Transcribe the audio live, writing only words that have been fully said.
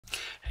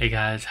Hey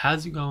guys,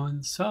 how's it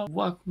going? So,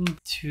 welcome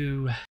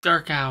to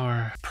Dark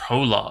Hour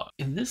Prologue.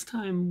 And this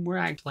time, we're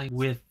actually playing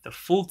with the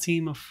full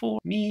team of 4.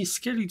 Me,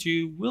 Scary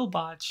Jew,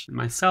 Willbotch, and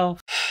myself,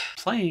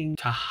 playing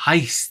to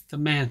heist the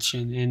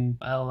mansion. And,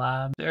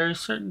 well, there are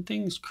certain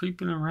things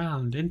creeping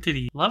around.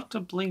 Entities love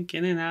to blink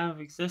in and out of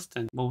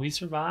existence. Will we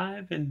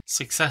survive and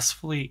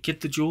successfully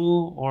get the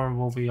jewel, or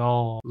will we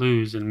all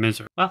lose in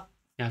misery? Well,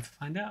 you have to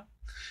find out.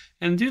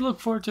 And do look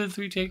forward to the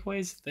 3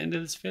 takeaways at the end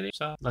of this video.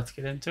 So, let's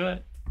get into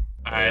it.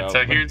 Alright,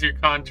 so here's your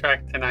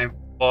contract tonight,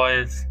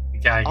 boys. You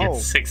gotta get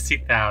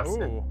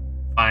 60,000.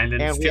 Find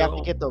and steal. And we have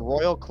to get the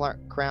royal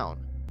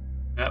crown.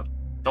 Yep.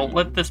 Don't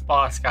let this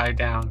boss guy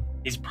down.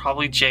 He's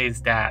probably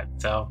Jay's dad,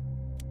 so.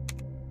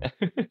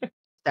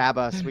 Stab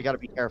us. We gotta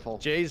be careful.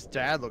 Jay's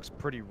dad looks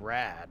pretty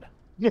rad.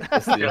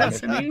 It's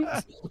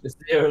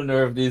the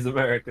owner of these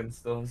American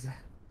stores.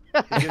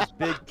 He gets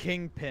big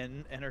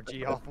kingpin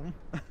energy off him.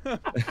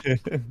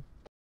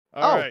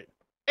 Alright.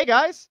 Hey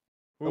guys.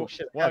 Oh,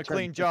 shit. What a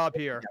clean job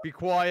here. Be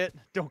quiet.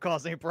 Don't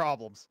cause any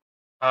problems.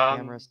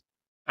 Cameras.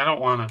 I don't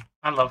wanna.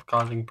 I love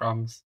causing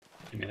problems.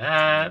 Give me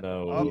that.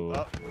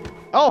 No.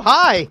 Oh,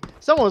 hi!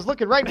 Someone was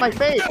looking right in my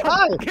face.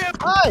 Hi!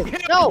 Hi!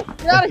 No!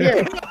 Get out of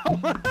here!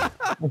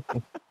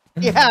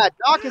 Yeah,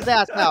 knock his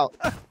ass out.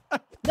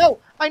 No!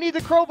 I need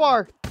the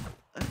crowbar!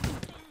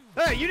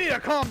 Hey, you need to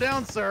calm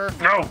down, sir.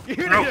 No! You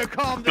need to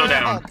calm Go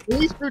down.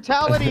 Police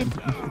brutality!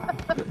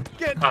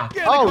 Get in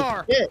the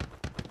car. Shit!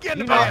 Get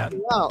in the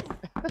van.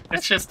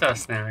 It's just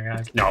us now,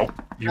 guys. No,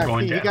 you're Right,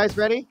 going down. You guys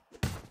ready?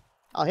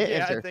 I'll hit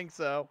Yeah, enter. I think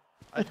so.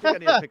 I think I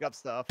need to pick up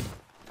stuff.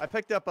 I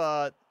picked up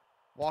a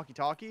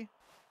walkie-talkie.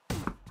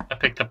 I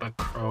picked up a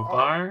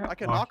crowbar. I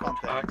can knock on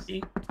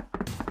walkie-talkie.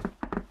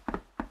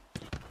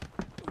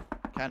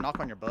 Can I knock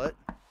on your butt?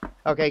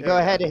 Okay, There go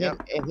we ahead go,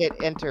 and hit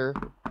enter,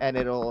 and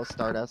it'll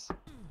start us.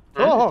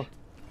 Right. Oh!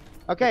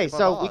 Okay,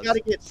 so we Pause. gotta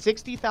get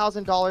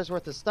 $60,000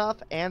 worth of stuff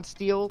and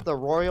steal the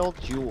royal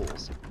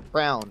jewels.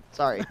 Brown,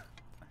 sorry.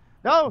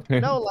 No,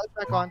 lights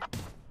back on.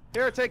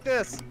 Here, take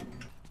this.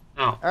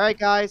 Oh, All right,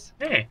 guys,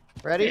 hey.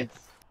 ready?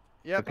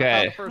 Yep, Okay. I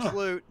found the first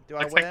loot. Do I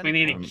Looks win? like we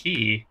need a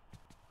key.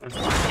 That's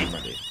the key. I'm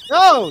ready.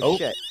 Oh, Oh.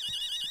 shit.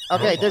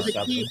 Okay, there's a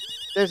Stop key. it.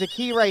 There's a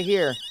key right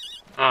here.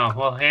 Oh,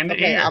 well, hand it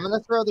Okay, here. I'm gonna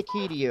throw the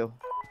key to you.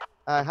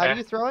 How do Okay.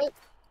 you throw it?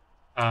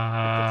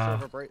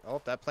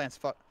 Oh, that plant's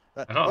fuck.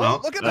 I don't know.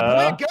 Look at the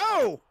plant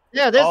go!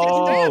 Yeah, there's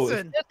Oh, the key.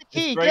 dancing. There's the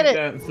key. It's Get it.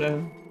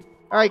 breakdancing.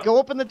 All right, go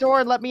open the door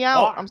and let me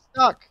out. Oh. I'm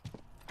stuck.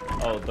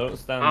 Oh, don't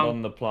stand Oh.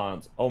 on the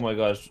plants. Oh my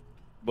gosh.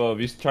 Well,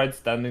 have you tried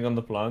standing on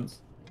the plants?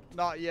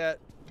 Not yet.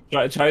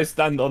 Try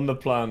stand on the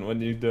plant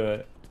when you do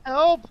it.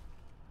 Help!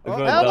 Look Oh,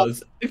 what help.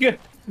 it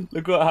does.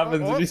 Look what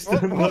happens if you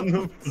stand on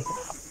the plant.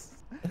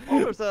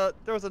 Oh,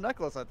 there was a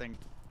necklace, I think.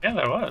 Yeah,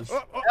 there was.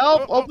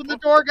 Help! Open the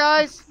door,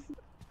 guys.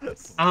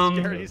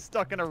 Scary's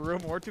stuck in a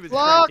room. We're too busy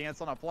trying Lock. to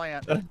dance on a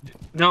plant.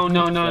 No. Do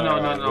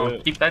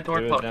it. Keep that door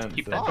Do it closed. dancing.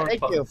 Keep that Oh, door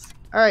thank you. closed.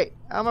 All right,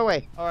 on my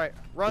way. All right,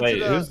 run Wait,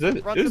 to the who's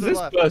this? run Who's to the this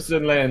left.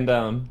 person laying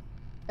down?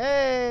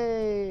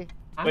 Hey!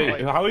 Wait,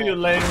 Hi. how are you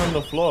laying on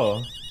the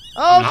floor?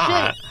 Oh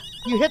Not. shit!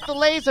 You hit the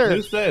laser.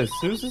 Who's this?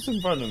 Who's this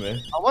in front of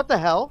me? Oh, what the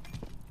hell?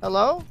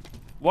 Hello?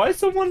 Why is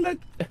someone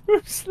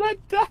who's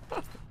let down?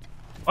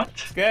 What?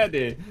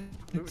 Scaredy.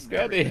 Hooting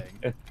Scaredy.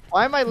 everything.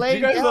 Why am I You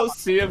laying guys down? don't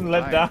see him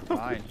let Fine, down?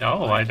 fine, No,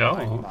 fine, I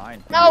don't.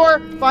 fine. Power!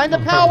 Find the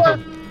power!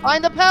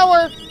 Find the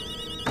power!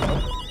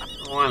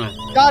 Wanna.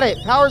 Got it.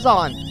 Power's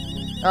on.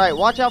 All right,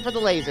 watch out for the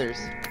lasers.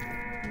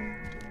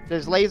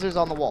 There's lasers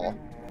on the wall.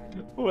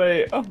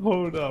 Wait,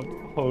 hold up.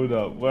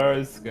 Where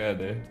is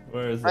Scaredy?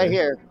 Where is Right he?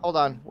 here. Hold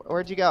on.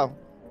 Where'd you go?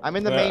 I'm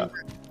in the Where? main.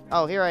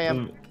 Oh, here I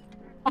am.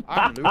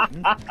 I'm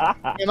looting.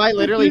 Am I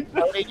literally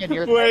floating in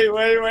your?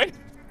 Wait.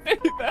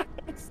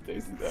 Stay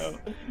still.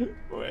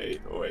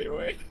 Wait.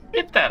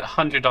 Get that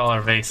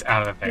 $100 vase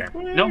out of there.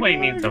 Nobody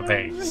needs a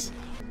vase.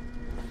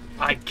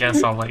 I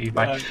guess I'll let you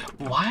buy.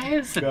 Why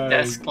is the Guys,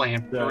 desk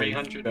lamp guys,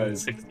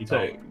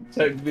 $360?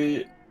 Check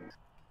the.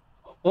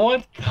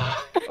 What?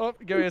 Oh,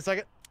 give me a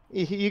second.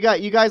 You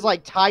guys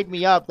like tied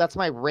me up. That's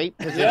my rape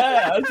position.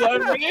 Yeah, that's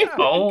what I mean.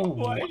 Oh,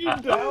 Why are you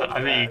doing I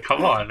mean, that?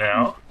 come on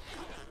now.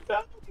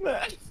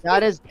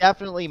 That is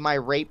definitely my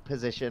rape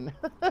position.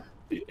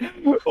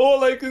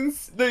 All I can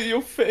see that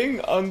you're fitting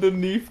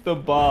underneath the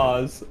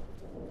bars.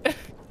 All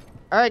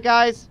right,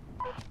 guys.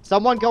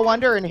 Someone go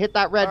under and hit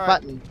that red All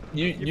right. button.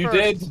 You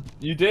first.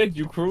 did.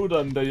 You crawled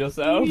under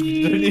yourself.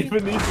 You didn't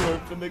even need to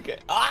open the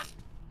gate. Ah!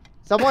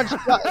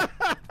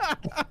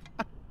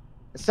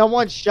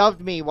 Someone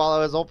shoved me while I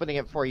was opening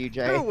it for you,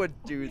 Jay. Who All would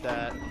do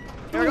that? Who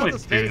Here, I got would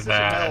this do vase. This should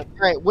that? help.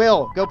 right,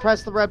 Will, go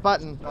press the red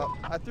button. Oh,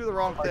 I threw the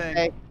wrong thing.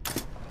 Okay.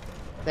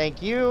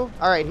 Thank you.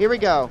 All right, here we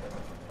go.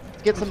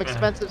 Let's get some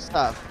expensive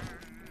stuff.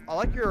 I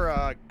like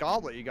your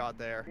goblet you got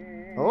there.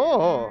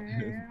 Oh.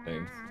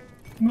 Thanks.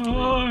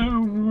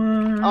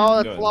 Oh,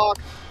 that's Good.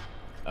 locked.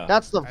 Oh.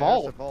 That's the There's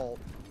vault. the vault.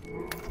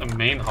 The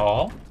main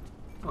hall?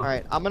 All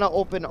right, I'm gonna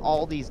open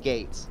all these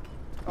gates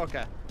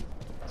Okay.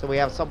 so we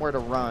have somewhere to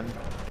run.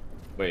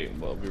 Wait,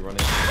 what are we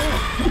running?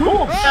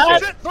 Oh,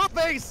 shit! Foot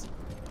face!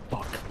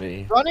 Fuck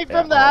me. Running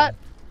from Yeah, that.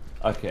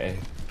 Okay.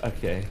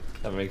 Okay,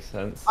 that makes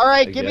sense. All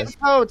right, I give me guess. the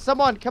code.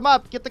 Someone, come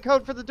up. Get the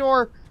code for the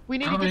door. We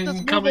need to get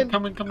this moving.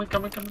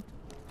 Coming.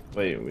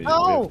 Wait, we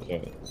No!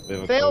 have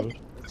a Failed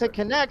code? to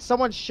connect.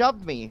 Someone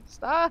shoved me.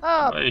 Stop.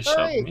 Somebody shoved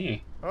Hurry.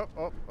 me. Oh.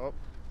 All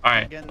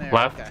right, Get in there.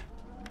 left, Okay.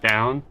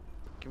 down.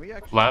 Can we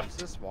actually Left, use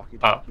this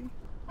walkie-talkie?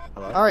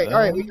 Hello? All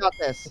right, we got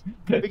this.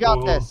 We got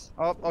Ooh. this.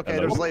 Oh, okay.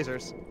 Hello? There's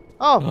lasers.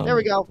 Oh, there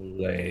we go.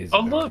 Lasers.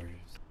 Oh, look.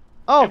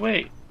 Oh. Hey,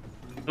 wait.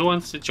 Who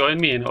wants to join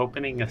me in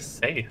opening a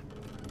safe?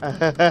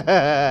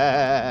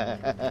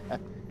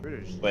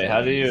 Wait,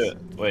 how do you?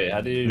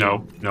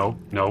 No.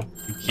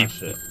 You keep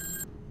Smash it.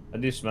 How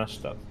do you smash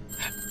stuff?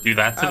 do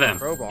that to I have a them.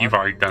 crowbar. You've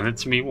already done it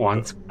to me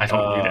once. I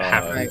don't need it All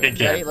happening right, ready?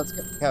 again. Let's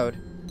get the code.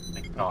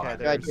 Thank Okay, God.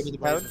 there's give me the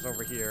code. lasers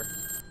over here.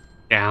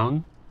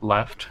 Down,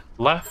 left,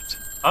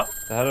 up,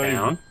 So how do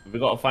down. we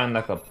gotta find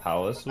like a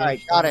power switch? All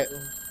right, got it.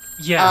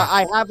 Yeah.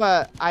 I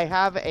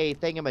have a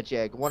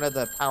thingamajig, one of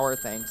the power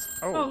things.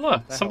 Oh,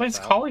 look. that Somebody's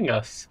helps out. calling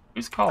us.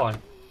 Who's calling?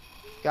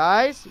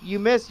 Guys, you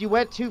missed. You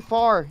went too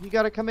far. You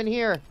gotta come in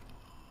here.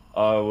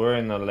 Oh, we're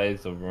in the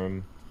laser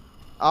room.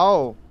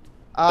 Oh.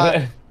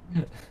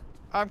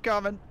 I'm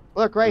coming.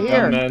 Look right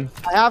Come here. in.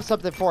 I have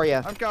something for you.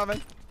 I'm coming.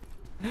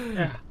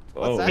 Yeah.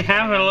 Oh, that?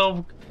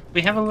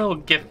 We have a little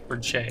gift for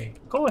Jay.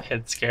 Go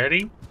ahead,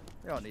 Scaredy.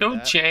 We don't need Show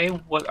that. Jay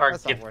what our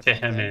That's not gift worth to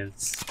him anything.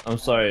 is. I'm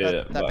sorry.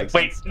 That but makes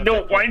Wait, sense. no,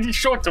 Okay, why did you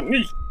show it to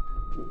me?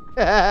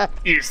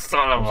 You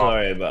son I'm of a...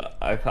 sorry, but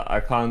I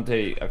can't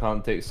take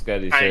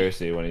Sketty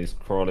seriously when he's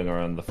crawling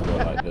around the floor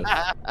like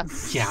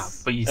this. Yeah,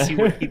 but you see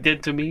what he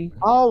did to me?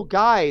 Oh,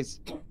 guys.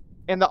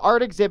 In the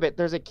art exhibit,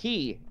 there's a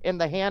key in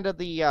the hand of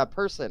the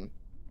person.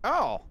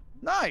 Oh,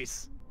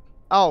 nice.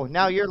 Oh,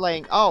 now you're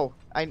laying. Oh,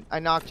 I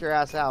knocked your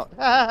ass out.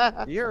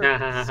 You're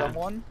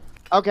someone.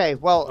 Okay,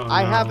 well, Oh,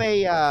 I have no.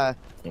 a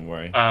Don't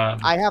worry.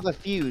 I have a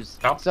fuse.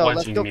 Stop So let's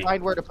watching go me.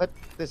 find where to put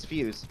this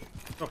fuse.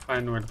 Go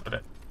find where to put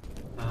it.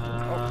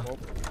 Oh,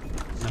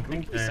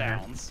 Nothing spooky there.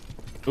 sounds.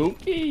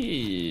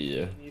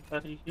 Spooky.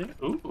 Anybody here?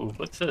 Ooh,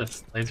 what's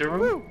this? Laser room?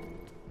 Woo.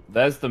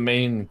 That's the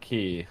main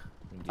key.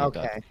 We need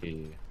Okay. that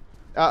key.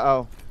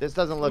 Uh-oh. This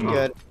doesn't look Hmm.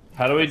 good.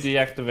 How do we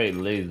deactivate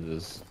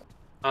lasers?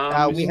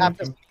 We have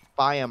to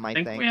buy them, I I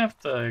think think. we have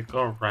to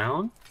go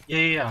around.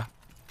 Yeah.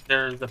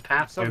 There's a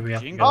pathway Some we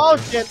have to jingle. go Oh,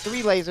 through. shit.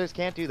 3 lasers.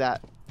 Can't do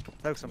that.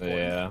 That's important.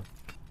 Yeah.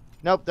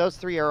 Nope, those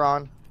 3 are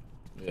on.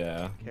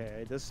 Yeah.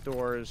 Okay, this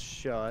door is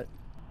shut.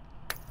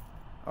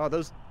 Oh,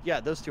 those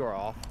 2 are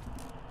off.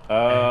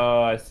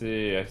 Oh, I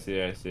see. Yeah,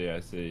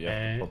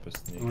 Okay. proper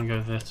sneak. I'm gonna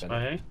go this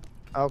way.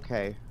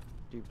 Okay.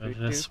 Doop, Go doop,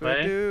 this doop,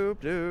 way. doop,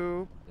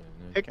 doop.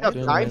 Picked Can I up do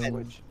the diamond.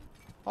 switch?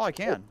 Oh, I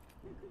can.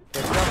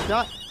 Picked up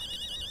di-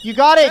 You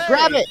got it! Hey,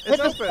 Grab it! Hit it's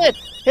the open. switch!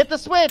 Hit the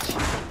switch!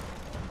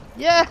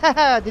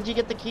 Yeah! Did you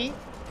get the key?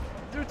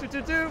 Doop, doop,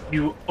 doop, doop.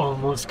 You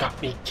almost got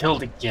me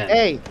killed again.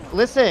 Hey,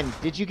 listen.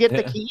 Did you get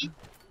the key?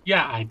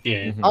 Yeah, I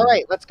did. Mhm. All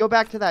right, let's go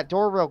back to that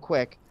door real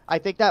quick. I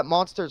think that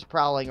monster's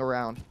prowling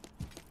around.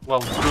 Well,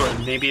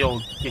 good. Maybe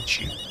it'll get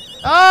you.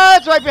 Oh,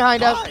 it's right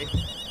behind us. Hi.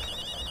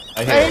 I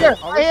Right hear here!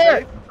 Are Right we here!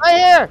 safe? Right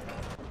here!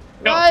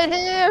 Go. Right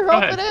here! Go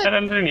Open ahead. Head it!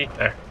 underneath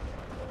there.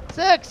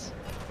 6!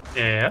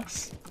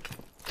 Yes.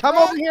 Come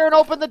over here and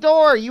open the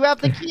door! You have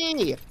the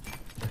key!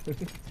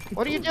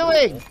 What are you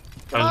doing? I was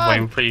Come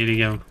waiting on. for you to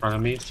get in front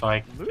of me so I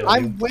can kill you.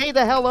 I'm way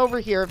the hell over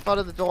here in front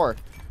of the door.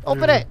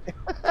 Open Mm.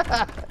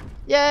 it!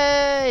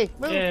 Yay!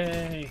 Move!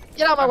 Yay.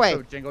 Get out of my I'm way!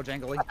 so jingle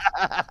jangly.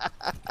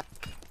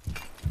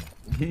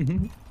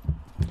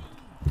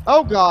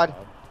 Oh god!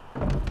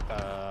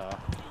 Oh.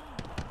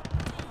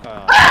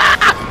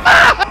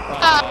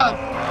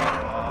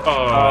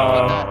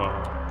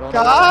 Don't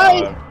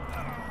Guys!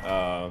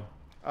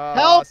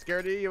 Help!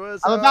 Scaredy, you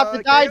was. I'm about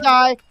to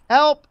die!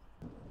 Help!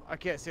 I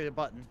can't see the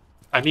button.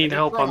 I need You're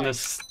help on crying.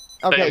 this.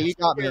 Okay, safe. you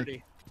got me.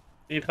 Scaredy.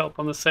 Need help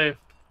on the safe.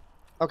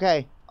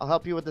 Okay, I'll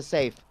help you with the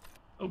safe.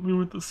 Help me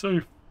with the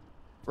safe.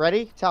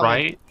 Ready? Tell me.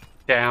 Right,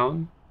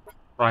 down,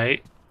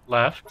 right,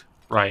 left,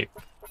 right.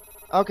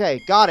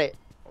 Okay, got it.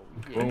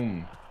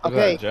 Boom. Look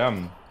Okay. at that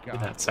gem. Look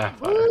at that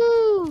sapphire.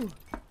 Woo!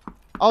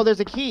 Oh, there's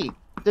a key.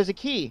 There's a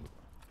key.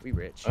 We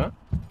rich. Huh?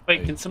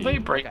 Wait, can somebody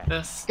break Okay.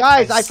 this?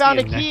 Guys, I see found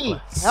a key.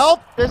 necklace.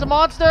 Help! There's a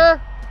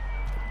monster!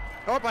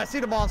 Oh, I see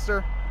the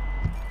monster.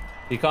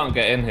 He can't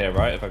get in here,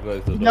 right? If I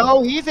close the door.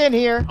 No, he's in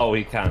here. Oh,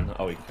 he can.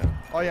 Oh, he can.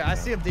 Oh yeah, I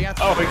see him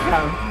dancing. Oh, he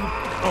can.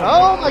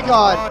 Oh my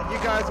god. You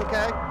guys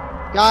okay?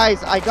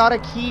 Guys, I got a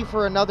key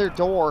for another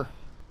door.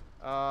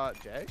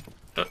 Jay?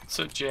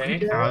 So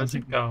Jay, how's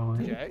it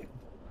going? Jay?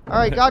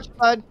 Alright, gotcha,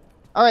 bud.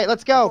 Alright,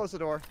 let's go. Close the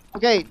door.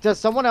 Okay, does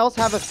someone else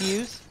have a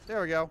fuse?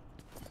 There we go.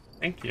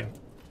 Thank you.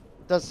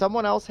 Does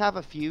someone else have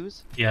a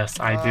fuse? Yes,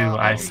 I do.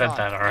 I I do said not.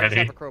 that I just already.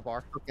 have a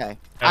crowbar. Okay.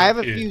 I have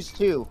a fuse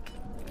too.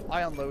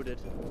 I unloaded.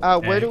 Where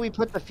Okay. do we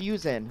put the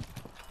fuse in?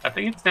 I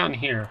think it's down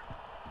here.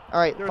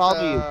 Alright, There's follow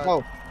a- you.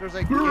 Go. There's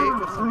a gate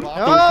with some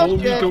blocks. Oh,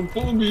 shit. Don't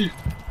follow me.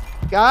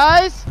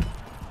 Guys!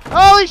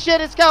 Holy shit,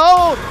 it's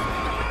cold!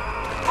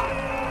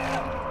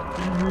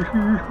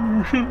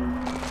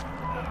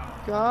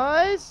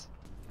 Guys?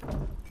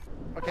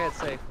 Okay, it's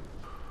safe.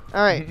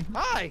 Alright.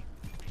 Hi!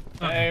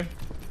 Hey.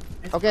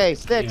 Okay,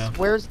 Sticks, Yeah.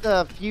 where's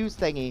the fuse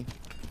thingy?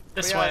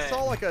 This Yeah, way. I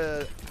saw like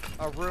a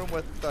room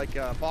with like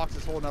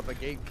boxes holding up a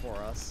gate for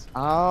us.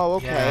 Oh,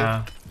 okay.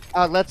 Yeah.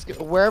 Let's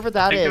go wherever I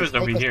that think is. it was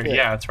over take us here. to it.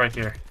 Yeah, it's right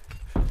here.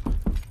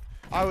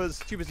 I was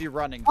too busy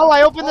running. Oh,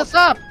 I opened this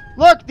up.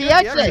 Look, the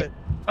Here's exit.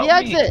 The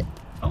Help me. exit.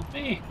 Help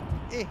me.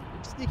 Eh,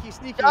 sneaky,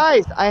 sneaky.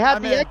 Guys, I had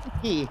I'm the in. exit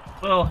key.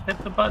 Will, hit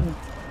the button.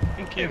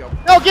 Thank There you. you go.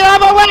 No, get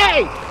out of my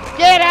way!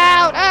 Get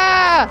out!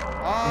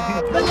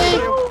 Ah! Thank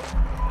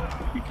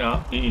you. You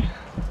got me.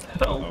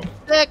 Help.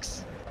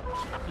 Sticks.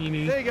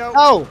 Eenie. There you go.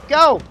 Go,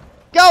 go,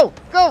 go,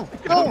 go,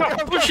 go.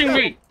 Stop pushing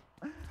me.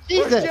 Where's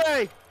Jesus.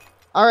 Jay?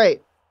 All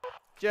right,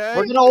 Jay.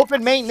 we're gonna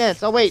open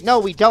maintenance. Oh wait, no,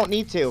 we don't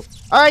need to.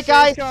 All right,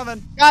 Jay's guys,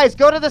 coming. guys,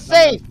 go to the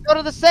safe. Go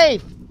to the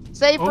safe.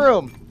 Safe Oh.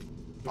 room.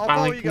 I'll follow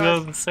Finally you can go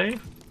to guys. the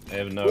safe. I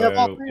have no. We have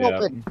all three Yeah.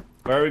 open.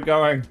 Where are we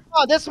going?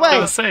 Oh, this Go to way.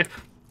 the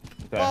safe.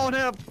 Okay. Following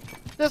him.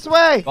 This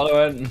way.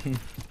 Follow it. Go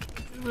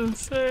to the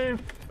safe.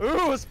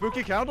 Ooh, a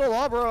spooky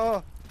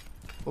candelabra.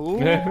 Ooh.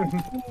 I'll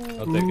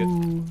take it.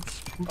 Ooh,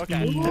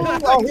 Okay. spooky.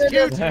 Oh, here it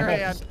Huge is. in your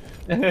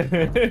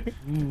hand.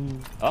 Ooh.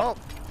 Oh,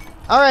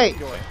 All right.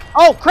 enjoy.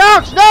 Oh,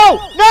 crouch! No!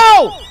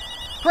 No!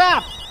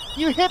 Crap!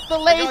 You hit the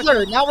got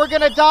laser. Now we're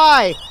gonna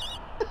die.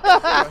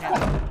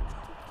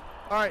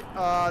 All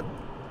right.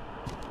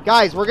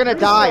 Guys, we're gonna There's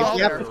still die. out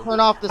We have there. to turn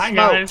off the Hi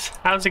smoke. guys,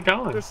 how's it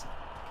going? There's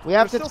We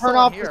have to there's turn still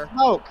off someone the here.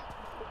 smoke.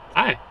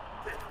 Hi.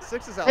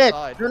 Six is Pick,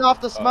 outside. turn off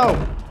the smoke.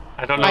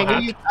 I don't know I how.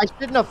 knew you. I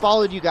shouldn't have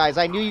followed you guys.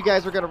 I knew you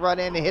guys were gonna run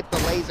in and hit the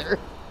laser.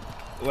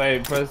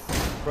 Wait, press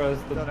the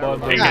No, never button.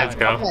 mind. Yeah, let's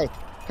go. Okay,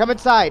 come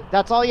inside.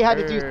 That's all you had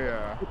to do.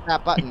 Yeah. Hit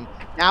that button.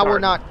 Now we're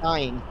Sorry. not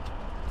dying.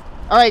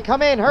 All right,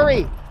 come in.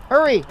 Hurry,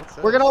 hurry. What's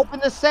We're gonna this? open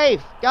this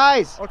safe,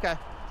 guys. Okay.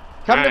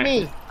 Come to Alright.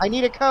 me. I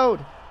need a code.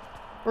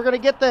 We're gonna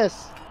get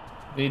this.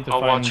 Need to I'll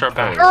find watch our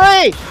back. code.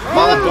 Hurry!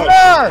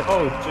 Monster!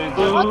 Oh,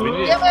 Jesus. We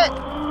need, Damn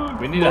it!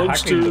 we need a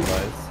hacking Monsters.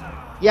 device.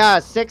 Yeah,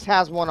 6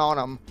 has one on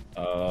him.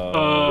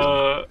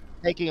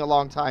 Taking a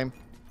long time.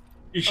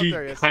 He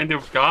there he is. kind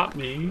of got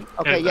me.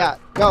 Okay, and, yeah,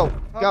 go,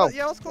 go.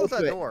 Yeah, let's close Go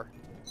to that it. door.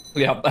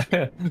 Yeah, I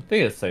think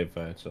it's safe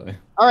actually.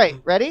 All right,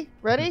 ready?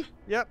 Ready?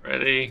 Yep.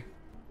 Ready?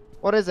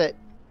 What is it?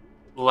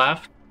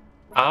 Left,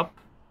 up,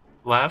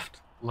 left,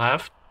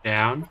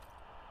 down,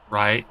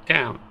 right,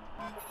 down.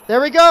 There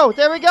we go.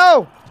 There we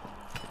go.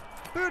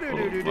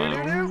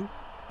 Boo-doo-doo-doo-doo-doo.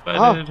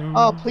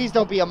 Oh, please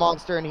don't be a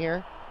monster in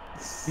here.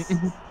 Close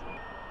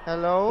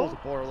Hello? the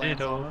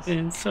Borderlands on us.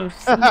 In so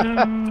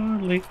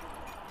slowly.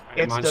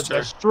 It's Monster. the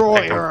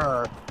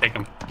destroyer. Take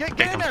him. Get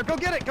Take in him. there. Go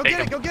get it. Go Take get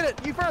it. him. Go get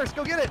it. You first.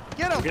 Go get it.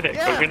 Get him. Go get it.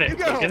 Yeah, Go get it. you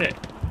Go get it.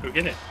 Go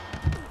get it.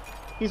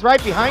 He's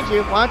right behind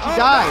you. Why don't you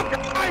die?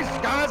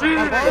 Guys,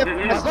 guys,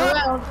 Mess my butt.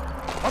 around.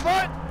 My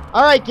butt.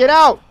 All right, get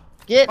out.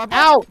 Get My butt.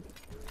 out.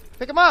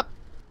 Pick him up.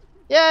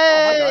 Oh,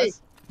 hi, Yay!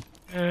 guys.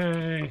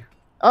 Hey.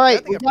 All I right,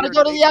 think we I'm gotta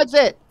go to the pretty-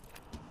 exit.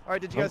 All right,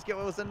 did you guys get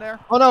what was in there?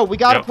 Oh no, we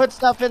gotta Yep. put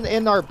stuff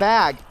in our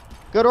bag.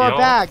 Go to our Yup.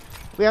 bag.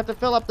 We have to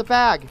fill up the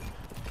bag.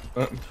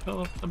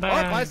 Fill up the Oh,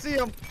 bag. I see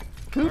him.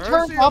 Who Where's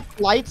turned he? off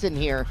lights in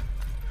here?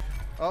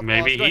 Oh, Maybe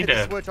I was gonna he hit the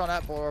did. switch on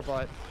that floor,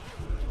 but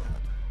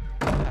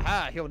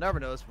aha, he'll never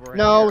notice we're in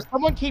No, here.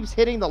 someone keeps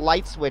hitting the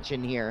light switch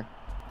in here.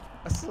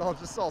 I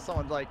just saw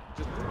someone like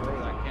just throw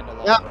that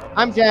candle. Yep,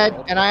 I'm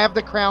dead, and I have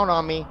the crown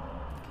on me.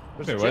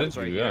 There's Okay, why gyms didn't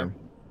you right do here. that?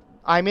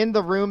 I'm in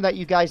the room that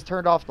you guys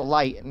turned off the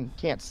light and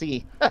can't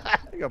see. There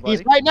you go, buddy.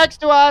 He's right next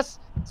to us.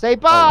 Say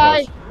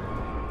bye.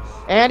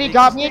 And he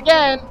got me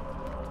again.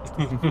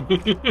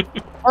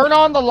 Turn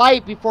on the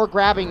light before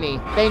grabbing me.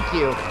 Thank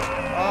you.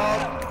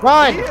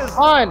 Run, he is-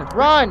 run,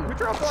 run, We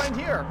dropped blind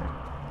here.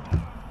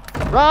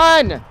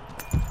 run.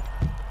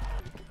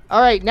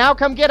 All right, now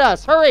come get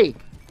us. Hurry.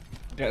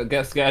 Get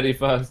Scatty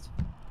first.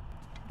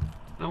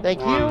 Don't Thank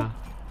you. wanna.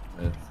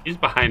 Yes. He's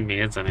behind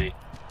me, isn't he?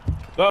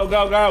 Go,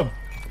 go, go!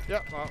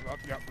 Yep.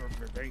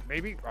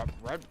 Maybe.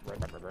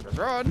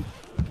 Run.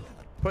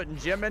 Putting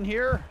Jim in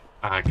here.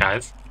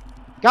 Guys.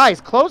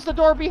 Guys, close the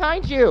door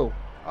behind you.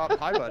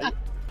 Hi, buddy.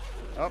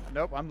 Oh,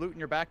 nope. I'm looting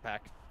your backpack.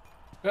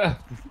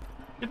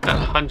 Get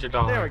that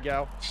 $100. There we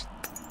go.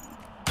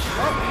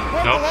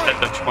 Oh, Nope,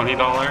 broke that's a $20.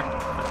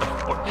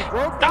 That's a He 40.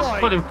 broke the Stop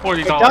light. putting $40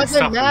 It stuff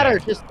doesn't in matter. there.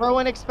 Just throw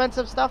in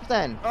expensive stuff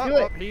then. Do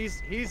Oh, it.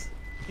 he's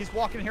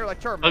walking here like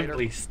Terminator.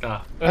 Ugly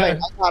stuff. All right,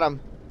 I got him.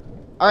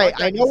 All right,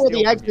 that I know can where the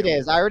steal from exit you.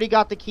 is. I already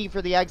got the key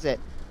for the exit.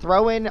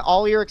 Throw in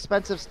all your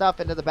expensive stuff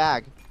into the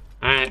bag.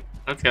 Alright,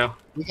 let's go.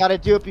 We got to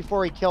do it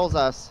before he kills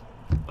us.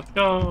 Let's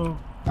go. All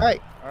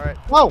right. All right.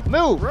 Whoa,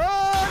 move. Run!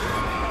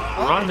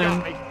 Oh, he got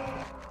Running. me.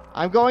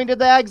 I'm going to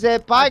the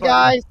exit. Bye, Bye,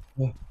 guys.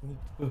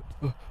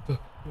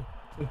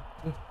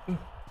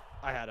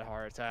 I had a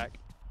heart attack.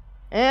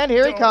 And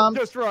here he Don't- comes.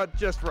 Just run.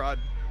 Just run.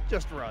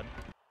 Just run.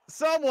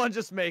 Someone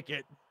just make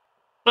it.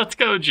 Let's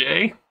go,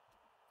 Jay.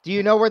 Do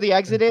you know where the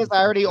exit is?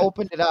 I already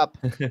opened it up.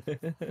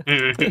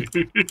 There's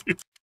security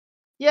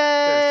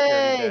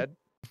Yay! dead.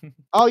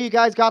 Oh, you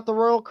guys got the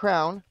royal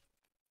crown,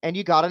 and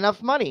you got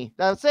enough money.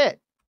 That's it.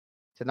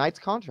 Tonight's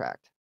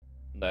contract.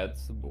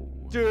 That's the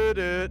bull. Did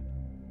it.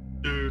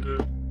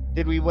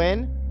 Did we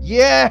win?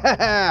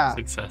 Yeah!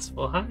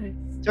 Successful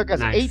heist. Took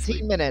us Nicely.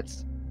 18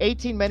 minutes.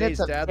 18 minutes Jay's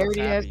of dad looks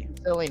nerdiness happy. and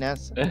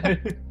silliness.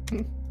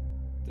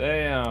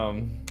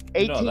 Damn.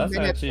 18 That's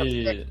minutes of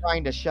actually. Nick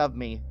trying to shove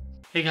me.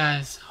 Hey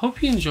guys,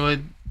 hope you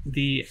enjoyed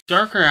the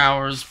Darker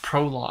Hours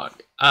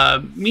prologue.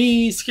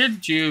 Me,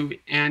 Scared Jew,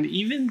 and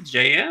even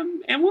JM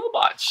and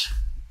Willbotch.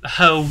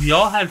 We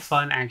all had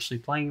fun actually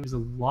playing. It was a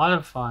lot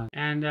of fun.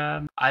 And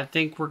I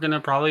think we're going to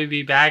probably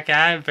be back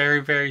at it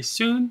very, very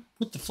soon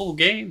with the full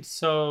game.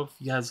 So if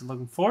you guys are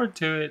looking forward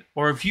to it,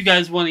 or if you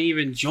guys want to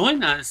even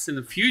join us in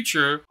the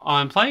future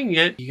on playing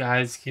it, you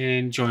guys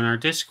can join our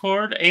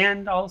Discord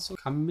and also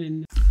come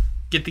and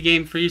get the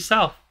game for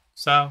yourself.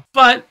 So,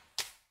 but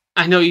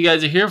I know you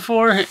guys are here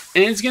for, and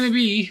it's going to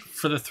be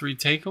for the 3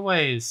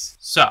 takeaways.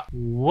 So,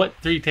 what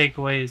 3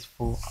 takeaways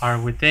are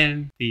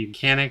within the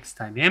mechanics,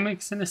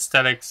 dynamics, and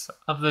aesthetics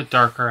of the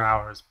Darker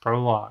Hours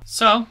prologue?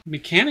 So,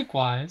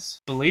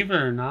 mechanic-wise, believe it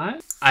or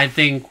not, I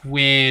think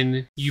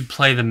when you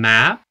play the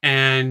map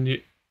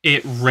and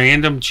it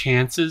random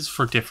chances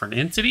for different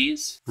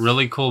entities,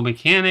 really cool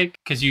mechanic,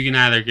 because you can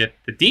either get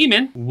the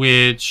demon,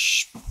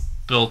 which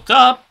built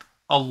up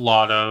a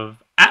lot of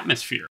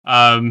atmosphere.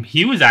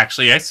 He was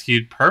actually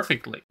executed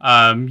perfectly.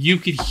 You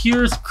could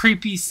hear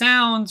creepy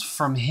sounds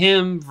from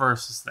him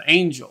versus the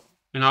angel.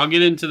 And I'll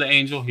get into the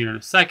angel here in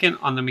a second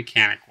on the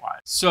mechanic wise.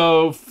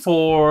 So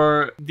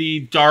for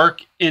the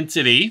dark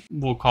entity,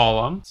 we'll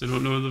call him. So I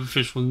don't know the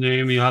official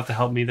name. You'll have to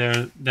help me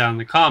there down in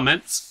the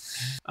comments.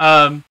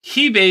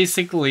 He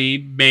basically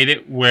made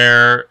it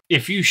where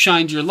if you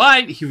shined your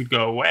light, he would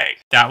go away.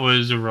 That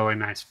was a really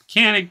nice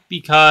mechanic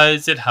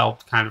because it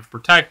helped kind of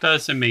protect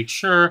us and make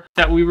sure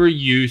that we were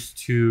used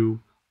to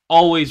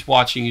always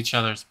watching each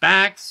other's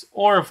backs,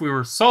 or if we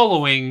were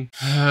soloing,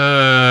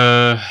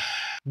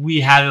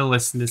 we had to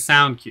listen to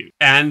sound cues.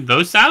 And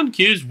those sound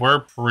cues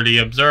were pretty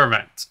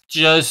observant,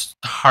 just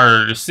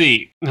harder to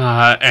see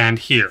and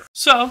hear.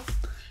 So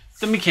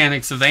the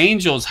mechanics of the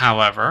angels,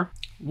 however,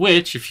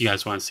 which, if you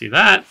guys want to see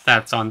that,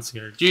 that's on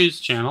Scared Jew's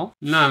channel.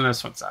 None of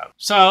this one's out.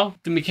 So,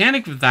 the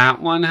mechanic of that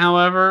one,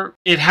 however,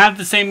 it had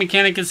the same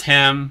mechanic as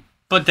him,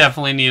 but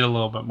definitely need a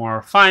little bit more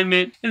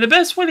refinement. And the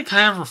best way to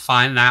kind of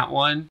refine that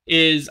one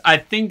is, I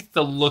think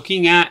the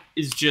looking at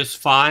is just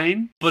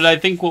fine, but I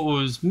think what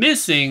was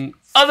missing,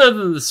 other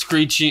than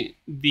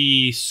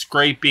the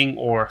scraping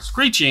or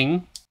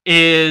screeching,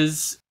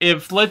 is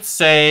if, let's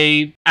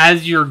say,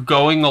 as you're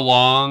going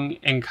along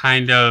and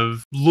kind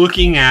of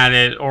looking at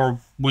it, or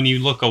when you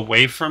look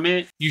away from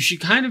it, you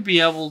should kind of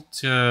be able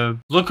to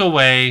look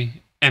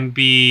away and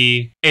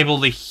be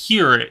able to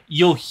hear it.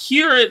 You'll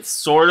hear it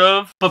sort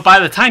of, but by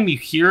the time you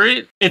hear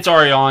it, it's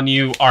already on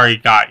you, already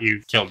got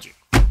you, killed you.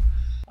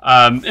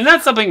 And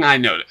that's something I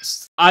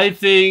noticed. I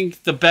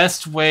think the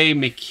best way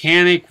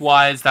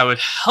mechanic-wise that would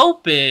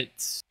help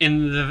it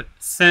in the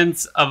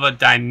sense of a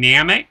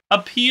dynamic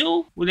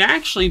appeal would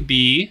actually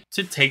be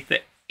to take the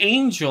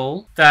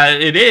angel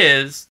that it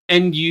is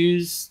and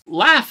use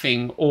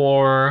laughing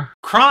or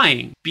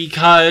crying,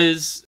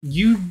 because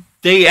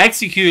they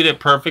executed it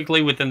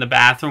perfectly within the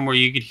bathroom where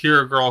you could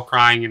hear a girl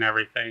crying and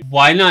everything.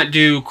 Why not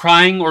do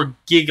crying or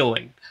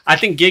giggling? I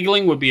think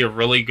giggling would be a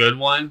really good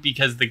one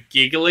because the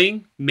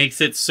giggling makes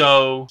it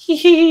so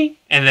hee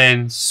and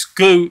then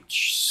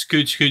scooch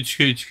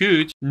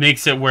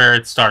makes it where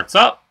it starts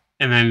up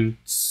and then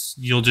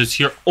you'll just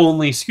hear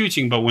only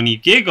scooching. But when you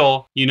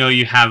giggle, you know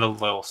you have a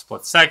little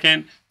split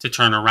second to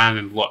turn around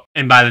and look.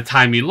 And by the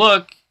time you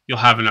look, you'll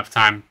have enough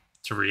time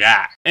to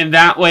react. And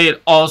that way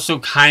it also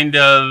kind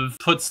of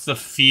puts the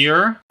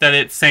fear that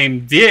it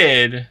same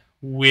did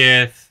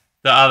with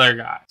the other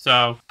guy.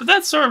 So, but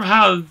that's sort of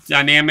how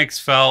dynamics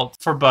felt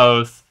for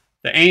both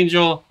the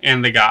angel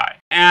and the guy.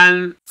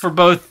 And for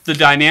both the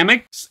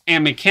dynamics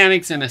and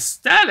mechanics and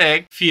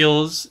aesthetic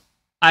feels,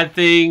 I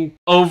think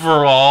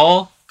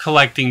overall,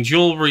 collecting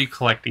jewelry,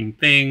 collecting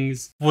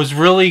things was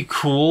really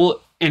cool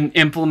and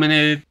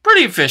implemented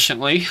pretty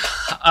efficiently.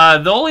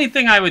 The only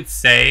thing I would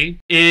say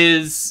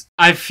is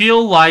I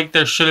feel like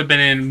there should have been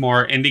a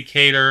more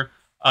indicator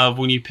of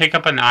when you pick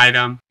up an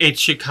item, it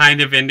should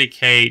kind of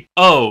indicate,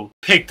 oh,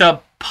 picked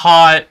up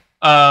pot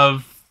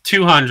of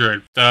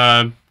 200,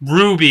 the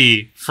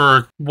ruby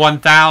for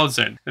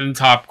 1,000 in the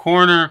top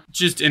corner,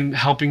 just in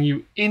helping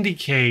you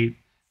indicate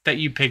that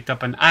you picked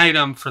up an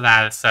item for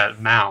that set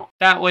amount.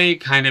 That way it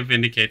kind of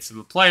indicates to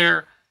the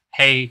player,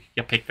 hey,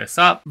 you picked this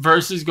up,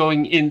 versus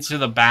going into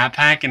the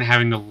backpack and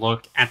having to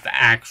look at the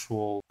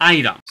actual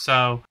item.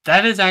 So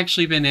that has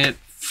actually been it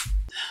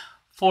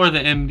for the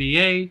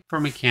MDA for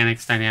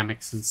mechanics,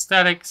 dynamics, and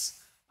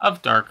aesthetics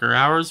of Darker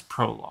Hours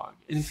Prologue.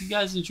 And if you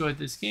guys enjoyed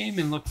this game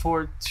and look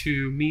forward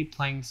to me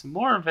playing some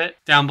more of it,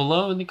 down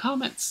below in the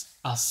comments.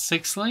 I'll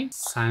 6 links,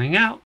 signing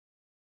out.